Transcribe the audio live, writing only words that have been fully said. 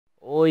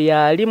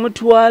oya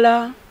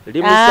alimutwala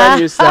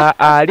limusanyusa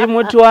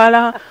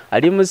alimutwala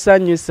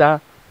alimusanyusa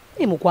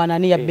imukwana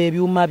ni yabbe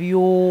ebyuma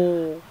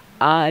byo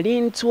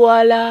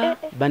alintwala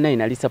banayi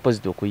nali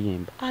supposed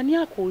okuyimba ani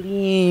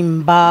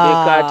akulimba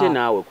lekate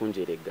naawe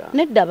kunjerega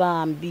nedda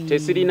bambi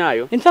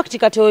tesirinayo in fact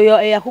kati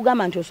oyo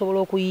yakugamba nti osobola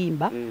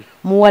okuyimba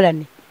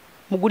muwalane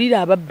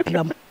mugulira ababbi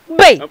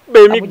be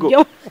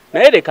emigo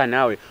naye leka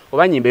naawe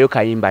oba nyimbeyo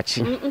kayimba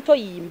ki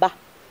ntoyimba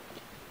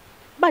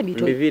bambi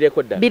to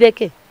mbivireko dda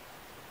bireke.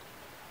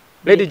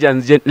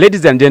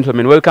 Ladies and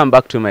gentlemen, welcome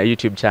back to my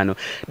YouTube channel.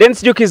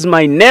 Dance Juke is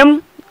my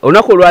name.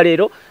 Onako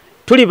lwalero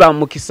tuli ba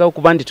mukisa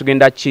okuba ndi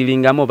tugenda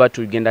chillingamu oba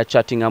tugenda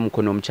chattingamu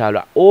kono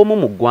omukyala omu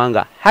mu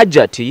ggwanga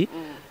Hajati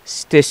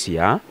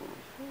Stecia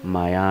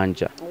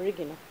Mayanja.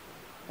 Original.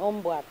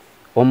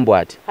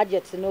 Ombwat.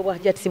 Hajati no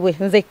Hajati bwe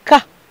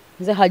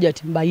nze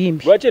Hajati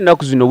mbayimbi. Lwaki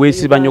ennaku zino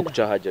weesiba nnyo ku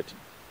kya Hajati?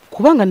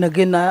 Kubanga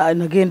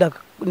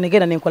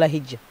nagenda nenkola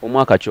hijja.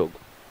 Omwaka kyogo.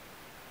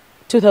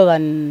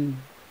 2001.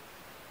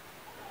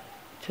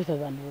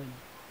 17.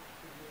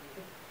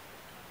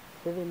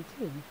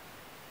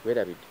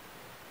 Where are we?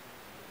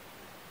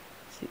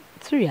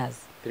 3 years.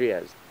 3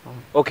 years.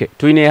 Okay,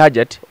 tuine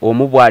Hajati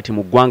omubwati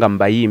mu ggwanga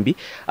mbayimbi.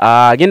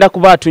 Agenda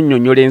kuba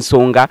tunnyonnyola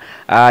ensonga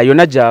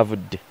yonna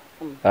gyavudde.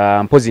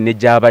 Mpozi ne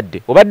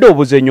gyabadde. Obadde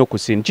obuze nnyo ku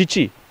sini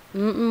kiki?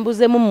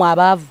 Mbuze mu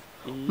abaavu.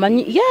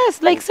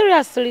 Yes, like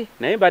seriously.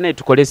 Naye bana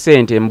tukole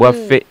sente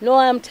mbwaffe. No,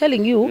 I am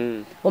telling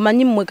you.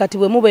 Omanyi mmwe kati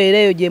bwe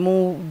mubeereyo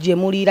gye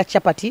mulira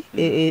chapati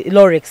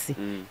Lorex.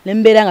 Ne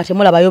mbeera nga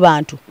temulabayo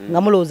bantu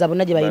nga mulowooza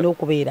bonna gye balina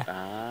okubeera.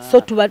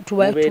 So tuba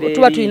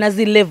tulina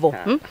zi level.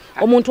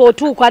 Omuntu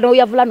otuuka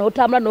n'oyavula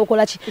n'otambula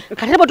n'okola ki.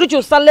 Kati bwe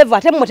tukyusa level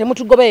ate mmwe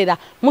temutugoberera.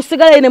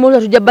 Musigale ne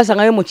muntu tujja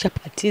basangayo mu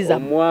chapati za.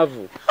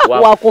 Omwavu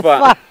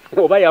wakufa.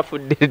 Oba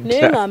yafudde dda.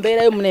 Naye nga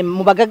mbeerayo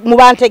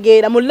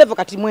mubantegeera mu level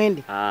kati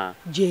mwendi.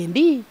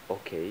 Gyendi.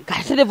 Okay.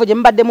 Kati level gye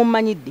mubadde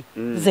mumanyidde.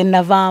 Nze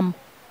navaamu.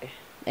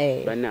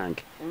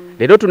 Banange.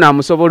 Leero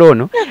tunaamusobola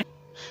ono.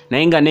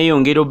 Naye nga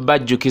neeyongera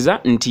obbajjukiza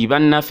nti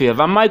bannaffe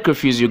ava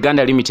Microfuse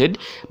Uganda Limited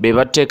be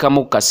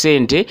bateekamu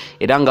kasente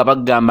era nga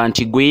bagamba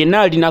nti gwe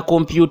yenna alina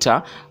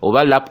kompyuta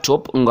oba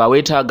laptop nga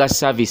weetaaga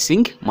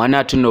servicing mwana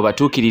atuno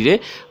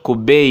batuukirire ku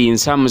bbeeyi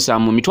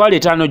nsamusamu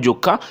 $5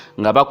 gyokka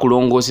nga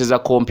bakulongooseza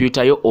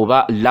kompyuta yo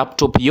oba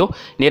laptop yo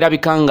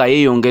neerabika nga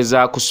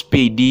yeeyongeza ku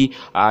speed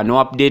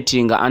no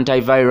updating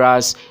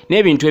antivirus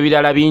n'ebintu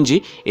ebirala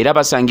bingi era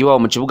basangibwa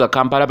mu kibuga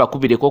Kampala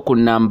bakubireko ku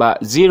namba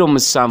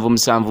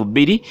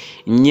 0772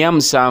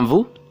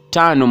 Nyamusanvu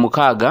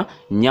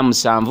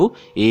 5-6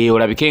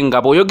 olabike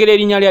nga bw'oyogera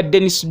erinnya lya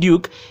Dennis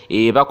Duke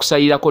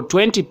bakusayirako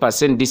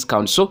 20%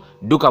 discount so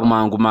duka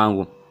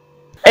mangu.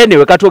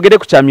 Anyway katwogere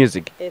ku kya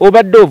music.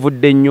 Obadde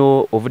ovudde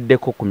nnyo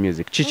ovuddeko ku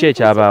music. Kiki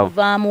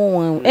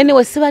ekyabaawo?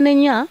 Anyway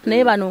sibanenya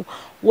naye bano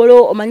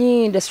wolo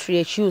omanyi industry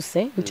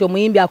ekyuse nti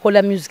omuyimbi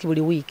akola music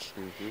buli week.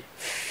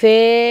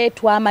 Fe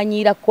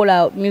twamanyira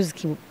kola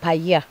music per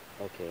year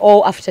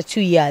or after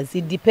 2 years.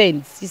 It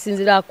depends.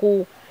 Kisinzira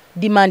ku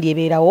demand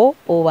ebeerawo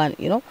oba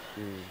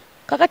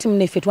kakati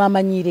mnefe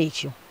twamanyire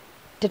ekyo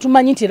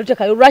tetumanyi nti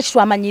lutekayo rush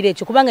twamanyire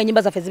ekyo kubanga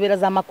ennyimba zaffe zibeera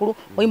za makulu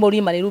oyimba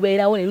oluyimba ne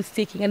lubeerawo ne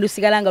lustiking ne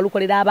lusigala nga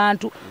lukolera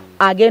abantu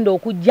agenda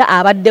okujja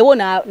abaddewo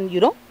na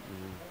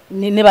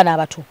ne bana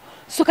abato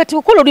so kati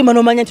okola oluyimba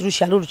n'omanya nti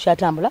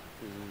lukyatambula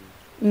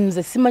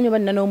nze simanyi oba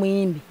nina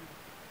n'omuyimbi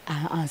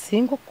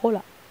ansinga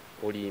okukola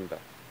olimba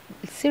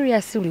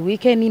seriously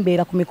weekend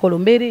mbeera ku mikolo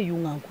mbeera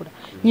eyunga nkola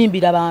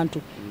nyimbira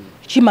abantu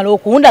kimala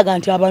okuwundaga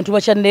nti abantu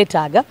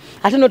bakyanneetaaga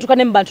ate n'otuuka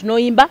mu bantu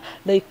n'oyimba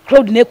the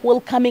crowd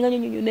welcoming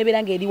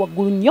nebeera nga eri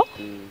waggulu nnyo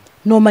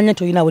n'omanya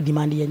nti olinawo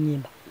demand ya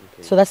nnyimba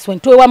so that's when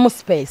twewamu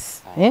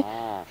space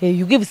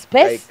you give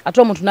space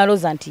ate omuntu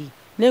n'alooza nti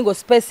naye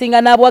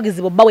ng'ospacinga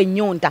n'abuwagizi bw'obbawa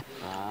ennyonta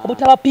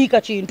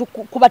obutabapiika kintu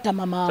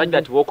kubatama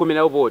mangu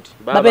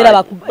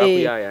babeera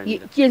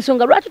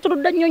ensonga lwaki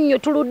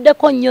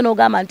tuluddeko nnyo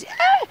n'ogamba nti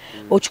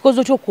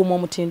okikoze otya okuuma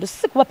omutindo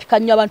si kubapika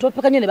nnyo abantu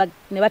bapika nnyo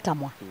ne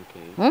batamwa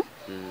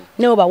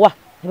Nobawa,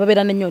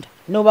 babeera n'ennyonta.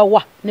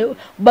 Nobawa,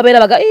 babeera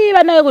baga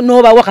banayo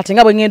nobawa kati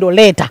nga bwe ngendo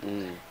leeta.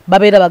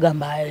 Babeera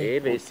bagamba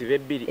besibe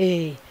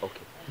bbiri.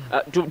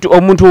 Okay.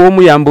 Omuntu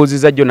omu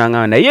yambuzizza jjo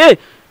nangana ye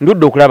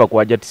ndudde okulaba ku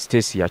Hajati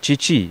Stecia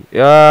kiki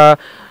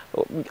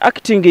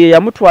acting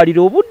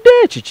yamutwalira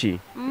obudde kiki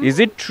is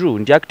it true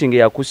nti acting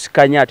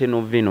yakusikanya ate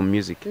no vino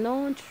music?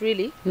 Not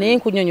really. Naye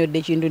nkunyonyodde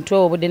ekintu nti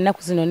obudde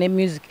ennaku zino ne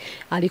music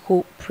ali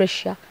ku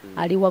pressure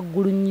ali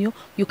waggulu nnyo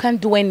you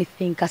can't do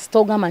anything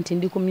kasitogamba nti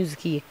ndi ku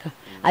music yekka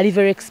ali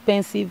very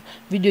expensive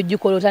video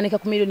gikola otandika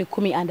ku million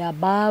 10 and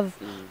above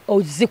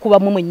ozikuba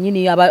mu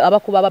mwennyini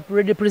abakuba aba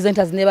radio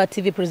presenters ne ba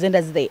TV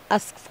presenters they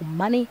ask for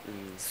money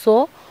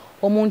so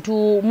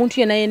omuntu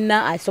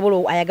yenna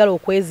asobola ayagala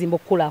okwezimba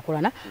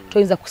okukulaakulana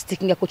toyinza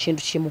kustickinga ku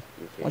kintu kimu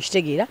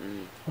okitegeera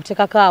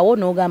otekakaawo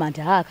n'ogamba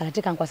nti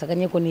kalateeka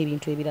nkwasaganyeko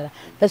n'ebintu ebirala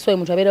that's why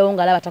omuntu abeerawo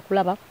ng'alaba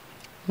takulaba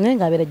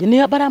Nenga aberaje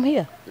ni but I'm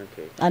here.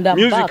 Okay. And I'm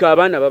music back.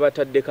 abana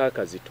babataddeko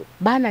akazito.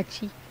 Bana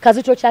ki?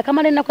 Kazito kya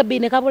kamale nakwe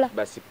bine kabula.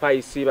 Basi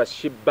Paisi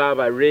bashiba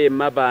ba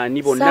Rema ba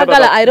nibo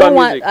Sagala, I don't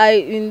want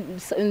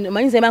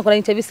manyize man kola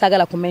interview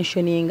Sagala ku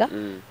mentioninga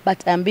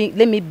but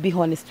let me be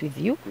honest with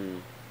you.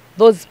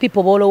 Those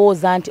people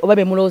bolowooza nti oba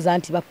bemulowooza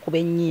nti bakuba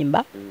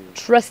ennyimba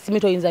trust me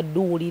toyinza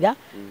duwulira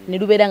ne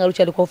lubeera nga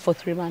lukyaliko for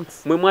 3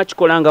 months. Mwe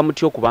mwakikolanga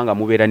mutyo kubanga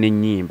mubeera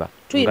n'ennyimba.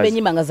 Tuyimba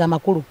ennyimba nga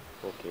z'amakulu.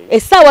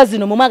 Essaawa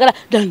zino mumwagala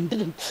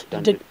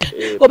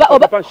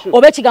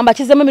oba ekigamba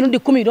kizemu emirundi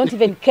 10 you don't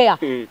even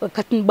care.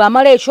 Kati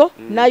bw'amala ekyo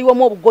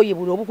n'ayiwamu obugoye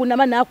buli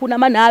obukunama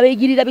n'akunama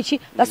n'abeegirira biki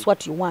that's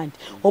what you want.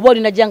 Oba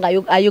olina jja nga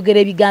ayogera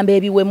ebigambo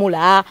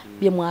ebiwemula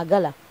bye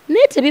mwagala.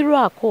 Nete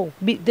birwako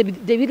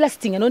the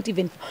lasting and not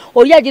even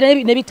oli agira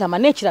ne bitama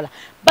n'ekirala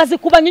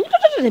bazikuba nyinyi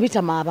ne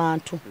bitama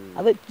abantu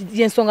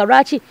yensonga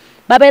lwaki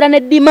babeera ne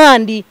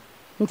demand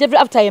nti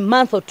after a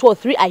month or 2 or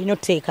 3 I not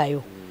take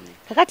ayo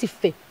kakati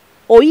ffe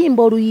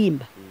oyimba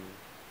oluyimba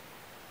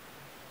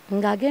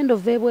ng'agenda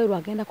ovebweru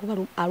agenda kuba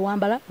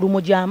alwambala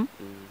lumojamu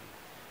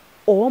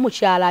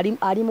owomukyala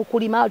ali mu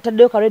kulima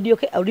taddeyo ka radio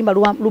ke oluyimba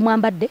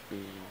lumwambadde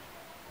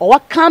owa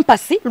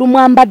campus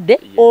lumwambadde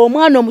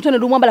omwana omutone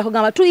lumwambala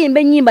kugamba tuyimba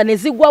ennyimba ne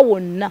zigwa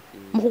wonna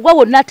mu kugwa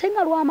wonna ate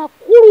nga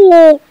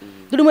lw'amakulu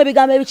lulimu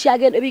ebigambo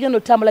ebigenda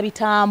otambula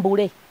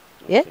bitambule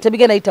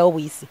tebigenda yitawo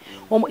buyisi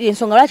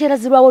ensonga lwaki era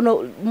zirwawo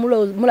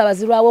mulaba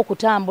zirwawo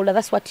okutambula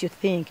that's what you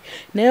think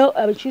naye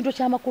ekintu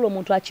ky'amakulu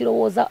omuntu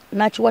akirowooza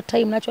n'akiwa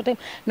time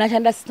n'aki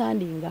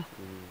understandinga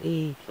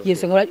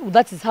yensonga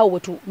that is how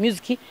wetu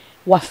music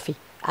waffe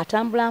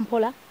atambula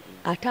mpola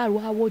ate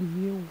alwawo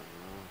nnyo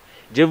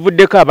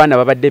Jevuddeko abaana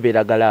babadde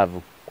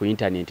beeragalaavu ku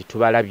internet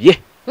tubalabye.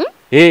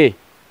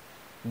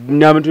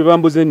 N'abantu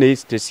bambuze ne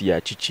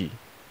Stecia kiki.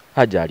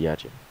 Haja ali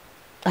atya.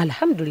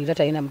 Alhamdulillah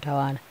tayina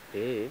mutawaana.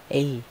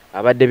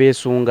 Abadde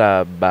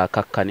beesunga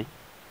bakakkane.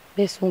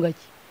 Beesunga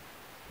ki?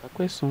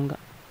 Bakwesunga.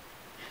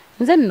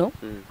 Nze nno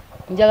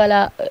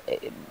njagala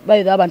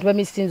bayo abantu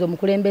bamisinzo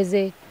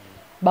omukulembeze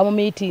bamu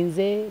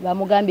meetinze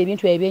bamugambye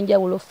ebintu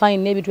ebyenjawulo fine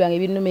n'ebintu byange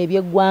ebinuma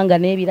ebyeggwanga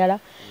n'ebirala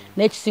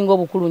n'ekisinga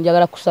obukulu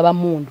njagala kusaba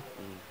mundu.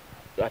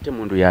 Ate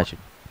mundu yaki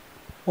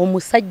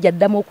omusajja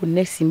addamu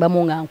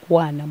okunesimbamu nga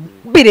nkwana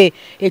mubire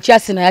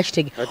ekyasina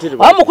yakitege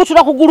oba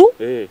mukutula kugulu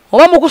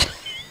oba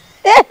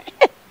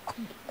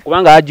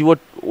kubanga agiwo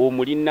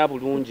omulina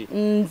bulungi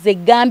nze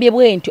gambye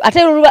bwentyo ate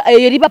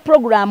eriba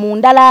programu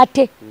ndala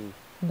ate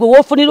gwe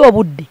wofunira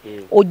obudde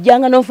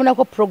ojjanga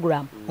n'ofunako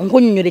programu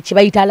onkunyonyole kye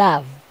bayita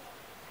love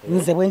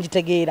nze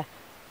bwenkitegeera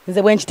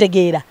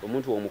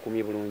omuntu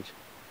omukumye bulungi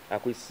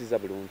akuyisiza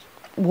bulungi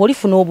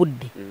bw'olifuna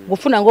obudde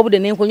bw'ofunanga obudde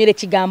n'enkunyira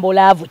ekigambo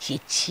laavu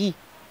kiki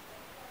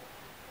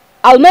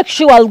I'll make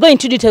sure I'll go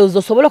into details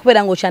osobola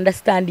okubeera nga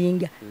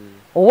okyanderstandinga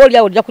oba oli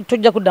awo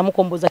tojja kuddamu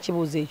komboza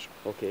kibuuzo ekyo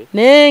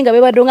naye nga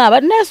bebadde nga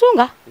abadde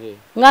neesunga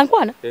nga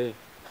nkwana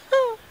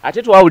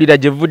ate twawulira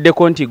gye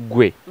vuddeko nti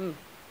gwe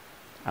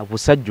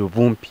Omusajja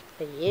Omumpi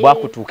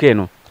bwakutuuka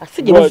eno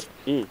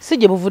si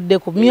gye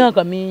buvuddeko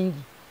myaka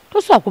mingi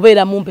tosobola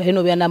kubeera mumpi ate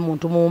n'obeera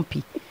namuntu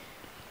mumpi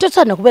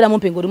tosaana kubeera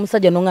mumpi ng'oli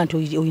musajja nonga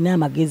nti olina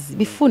amagezi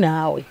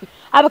bifunaawe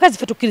abakazi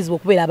ffe tukkirizibwa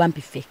okubeera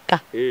abampi ffekka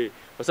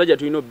basajja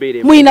tulina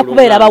obbeera mulina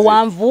kubeera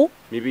bawanvu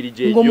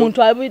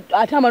ng'omuntu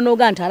ate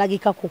amanooga nti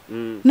alagikako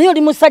naye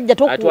oli musajja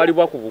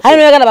aye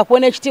noyagala bakuwe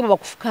n'ekitiibwa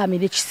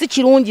bakufukaamire si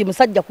kirungi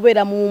musajja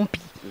kubeera mumpi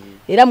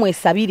era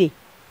mwesabire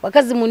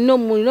bakazi mulina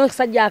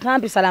omusajja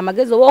akampi sala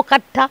amagezi oba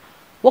okatta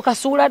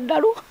okasuula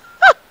ddalu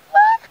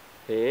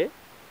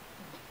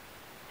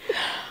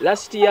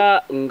last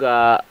year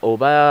nga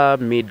oba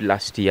mid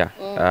last year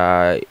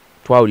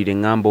twawulira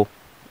engambo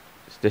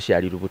Stecia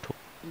ali lubuto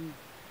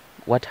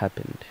what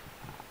happened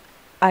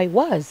I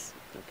was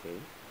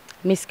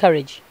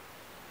miscarriage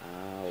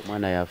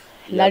omwana yafu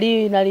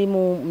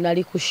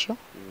nali kusho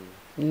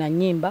na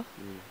nyimba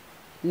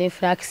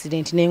nefuna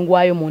accident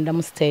nengwayo munda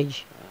mu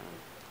stage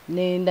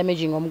ne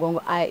damaging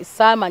omugongo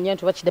samanya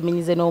nti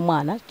bakidamenyize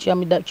n'omwana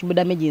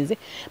kibudamaginze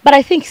but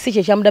I think si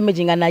kye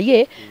kyamudamaginga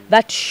naye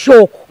that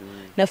shock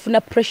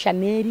nafuna pressure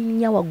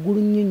nerinnya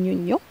waggulu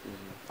nnyo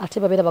ate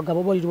babeera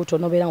bagabo boli lubuto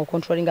nobeera nga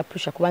controlling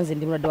pressure kubanze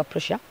ndi mulwadde wa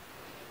pressure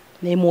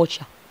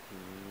nemwocha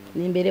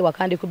nimbere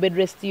wakandi ku bed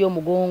rest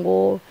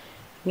y'omugongo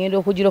ngenda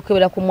okugira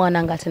okwebera ku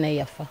mwana nga ate naye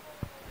yafa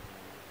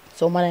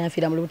so omwana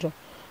yafiira mu lubuto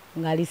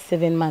ngali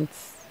 7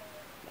 months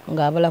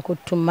ng'abala ku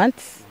 2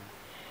 months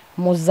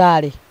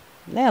muzaale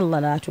naye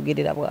Allah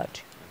n'atugerera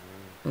bw'ati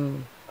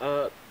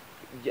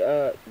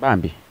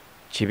bambi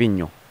kibi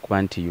nnyo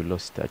kuba nti you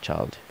lost a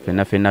child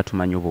fenna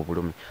tumanyi obwo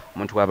obulumi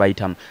omuntu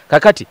wabayitamu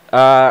kakati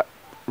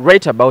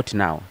right about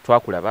now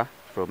twakulaba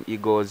from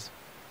Eagles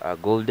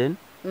Golden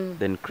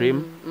then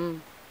Cream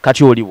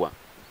kati oliwa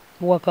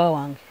waka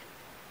wange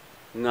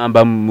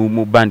ngamba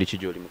mu bandi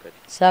kijoli mukati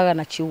saga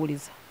na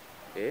kiwuliza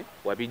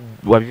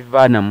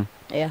wabivaanamu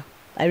yeah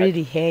I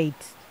really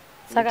hate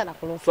saga na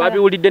kulofa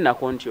twabiwulidde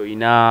nako nti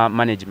oyina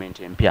management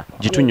empya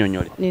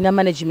gitunyonyole nina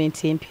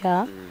management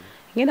empya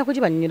ngenda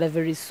kugibanyonyola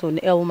very soon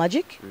El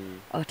Magic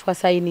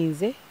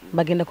twasayininze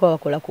bagenda kuba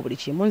bakola ku buli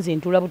kimu nze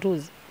ntula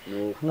butuuzi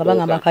nga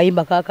bangamba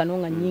akayimba kaakano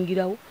nga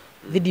nnyingirawo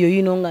video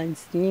yino nga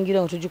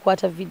nnyingirawo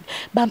tugikwata video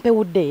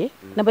bampewudde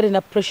nabadde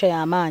na pressure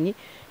y'amaanyi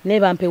naye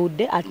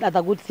bampewudde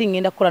the good thing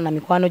ngenda kukola na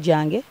mikwano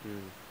gyange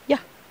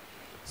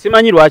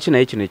simanyi lwaki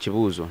naye kino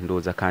ekibuuzo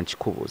ndowooza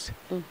kankikubuuze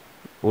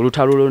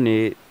olutalo lwo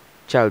ne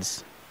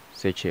Charles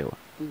Sekyewa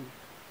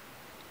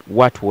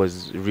what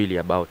was really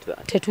about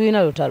that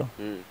tetuyina lutalo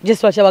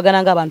just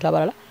wakyabagana ng'abantu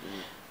abalala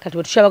kati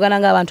bwe tukyabagana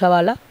ng'abantu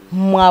abalala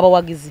mmwe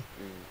abawagizi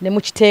ne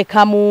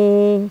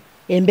mukiteekamu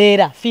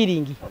embeera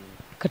feeling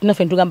kati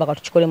naffe ntugamba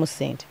katukikolemu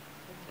ssente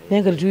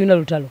naye nga tetuyina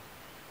lutalo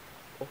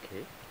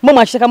mmwe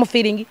mwakiteekamu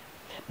feeling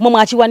mmwe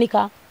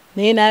mwakiwanika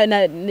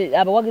naye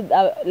abawagizi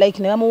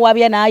like ne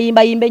bamuwabya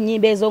n'ayimbayimba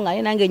ennyimba ezo nga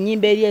naye nange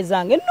ennyimba eri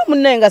ezange nno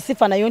munnaye nga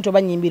sifa nayo nti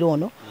oba nnyimbira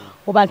ono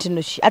oba nti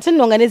nno ki ate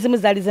nno nga n'ezimu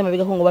zaali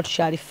zemabegako nga oba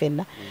tukyali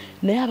ffenna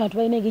naye abantu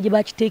balina engeri gye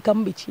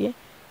bakiteekamu biki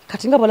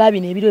kati nga balaba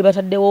bino ebiro bye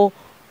bataddewo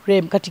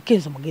rem kati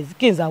kenza mugezi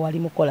kenza awali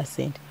mukola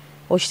ssente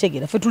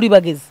okitegeera ffe tuli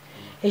bagezi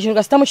ekyo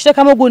nga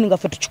sitamukiteekamu gundi nga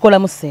ffe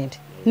tukikolamu ssente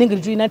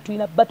n'engeri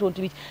tulina bato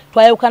nti biki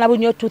twayawukana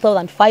bunyo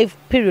 2005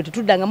 period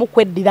tuddangamu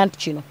kweddira nti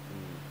kino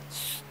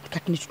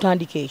kati ne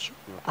tutandika ekyo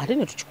ate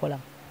ne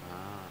tukikolamu.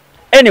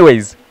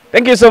 Anyways,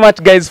 thank you so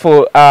much guys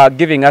for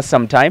giving us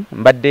some time.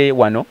 Mbadde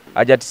wano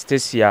ajati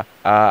Stecia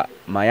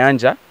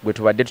Mayanja gwe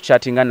tubadde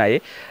tuchattinga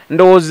naye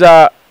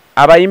ndowooza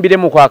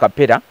abayimbiremu kwa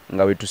kapera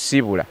nga we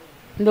tusibula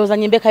ndowooza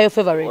nyimbekayo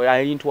favorite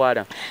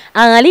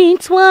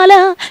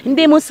alintwala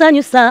ndi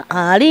musanyusa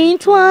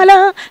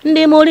alintwala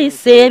ndi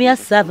mulisa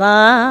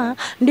ebyasava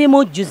ndi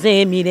mujjuza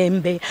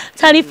emirembe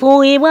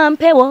talifuuyibwa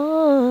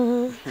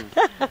mpewo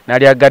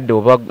nali agadde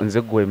oba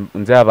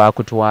nze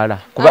abaakutwala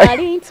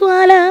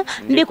alintwala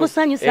ndi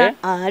kusanyusa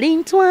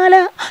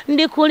alintwala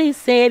ndi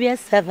kulisa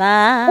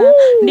ebyasava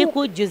ndi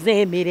kujjuza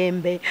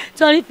emirembe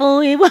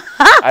talifuuyibwa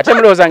ate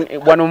mulowooza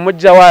wano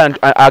mujjawa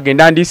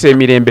agenda ndiisa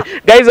emirembe.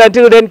 Guys,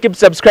 until then keep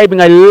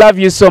subscribing. I love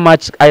you so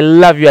much. I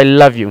love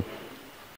you.